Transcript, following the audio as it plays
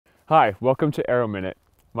Hi, welcome to Aero Minute.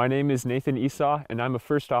 My name is Nathan Esau and I'm a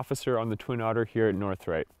first officer on the Twin Otter here at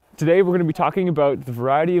Northright. Today we're going to be talking about the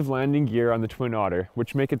variety of landing gear on the Twin Otter,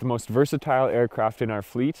 which make it the most versatile aircraft in our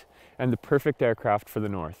fleet and the perfect aircraft for the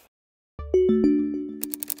North.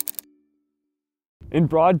 In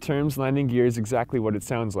broad terms, landing gear is exactly what it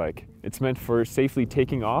sounds like. It's meant for safely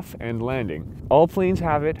taking off and landing. All planes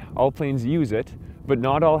have it, all planes use it, but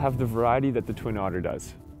not all have the variety that the Twin Otter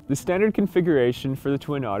does. The standard configuration for the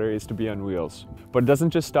Twin Otter is to be on wheels, but it doesn't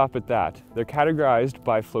just stop at that. They're categorized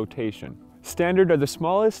by flotation. Standard are the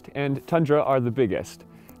smallest and Tundra are the biggest.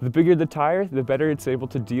 The bigger the tire, the better it's able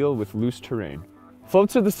to deal with loose terrain.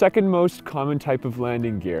 Floats are the second most common type of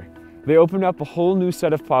landing gear. They open up a whole new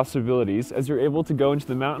set of possibilities as you're able to go into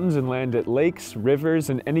the mountains and land at lakes, rivers,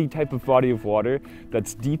 and any type of body of water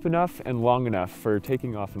that's deep enough and long enough for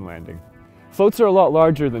taking off and landing. Floats are a lot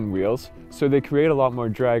larger than wheels, so they create a lot more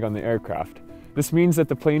drag on the aircraft. This means that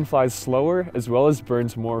the plane flies slower as well as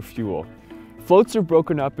burns more fuel. Floats are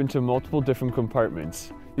broken up into multiple different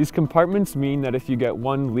compartments. These compartments mean that if you get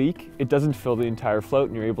one leak, it doesn't fill the entire float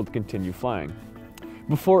and you're able to continue flying.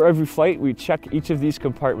 Before every flight, we check each of these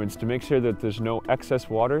compartments to make sure that there's no excess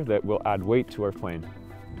water that will add weight to our plane.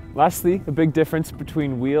 Lastly, a big difference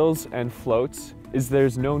between wheels and floats is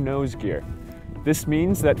there's no nose gear. This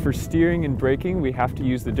means that for steering and braking, we have to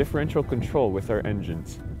use the differential control with our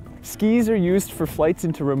engines. Skis are used for flights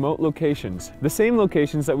into remote locations, the same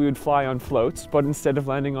locations that we would fly on floats, but instead of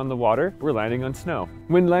landing on the water, we're landing on snow.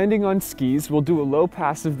 When landing on skis, we'll do a low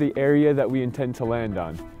pass of the area that we intend to land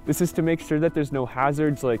on. This is to make sure that there's no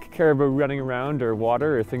hazards like caribou running around or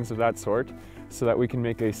water or things of that sort, so that we can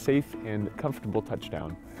make a safe and comfortable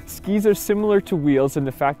touchdown. Skis are similar to wheels in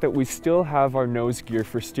the fact that we still have our nose gear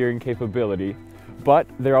for steering capability, but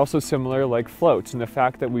they're also similar like floats in the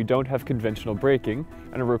fact that we don't have conventional braking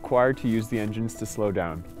and are required to use the engines to slow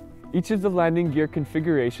down. Each of the landing gear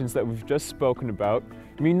configurations that we've just spoken about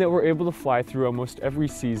mean that we're able to fly through almost every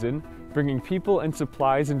season, bringing people and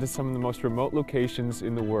supplies into some of the most remote locations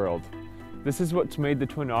in the world. This is what's made the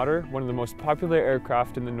Twin Otter one of the most popular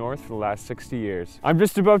aircraft in the North for the last 60 years. I'm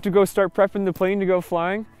just about to go start prepping the plane to go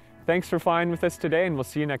flying. Thanks for flying with us today, and we'll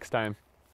see you next time.